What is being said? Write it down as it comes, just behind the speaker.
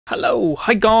Hello,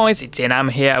 hi guys, it's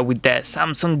Inam here with the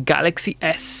Samsung Galaxy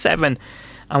S7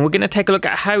 and we're going to take a look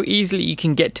at how easily you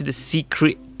can get to the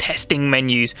secret testing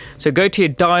menus. So go to your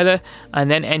dialer and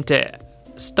then enter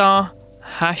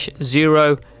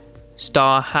 *#0*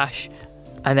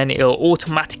 *# and then it'll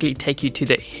automatically take you to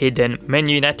the hidden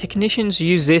menu. Now technicians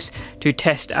use this to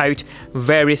test out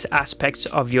various aspects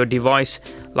of your device,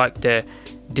 like the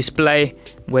display,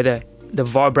 whether the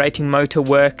vibrating motor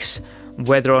works,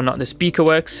 whether or not the speaker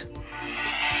works,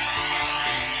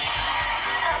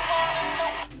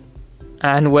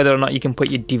 and whether or not you can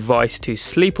put your device to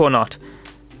sleep or not.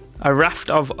 A raft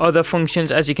of other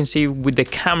functions, as you can see, with the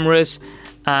cameras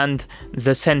and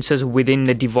the sensors within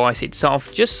the device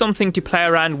itself. Just something to play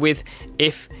around with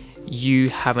if you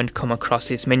haven't come across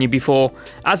this menu before.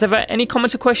 As ever, any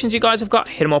comments or questions you guys have got,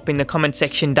 hit them up in the comment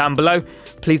section down below.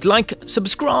 Please like,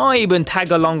 subscribe and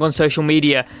tag along on social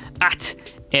media at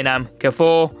Inam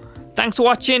Gafoor. Thanks for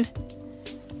watching.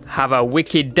 Have a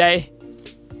wicked day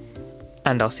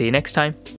and I'll see you next time.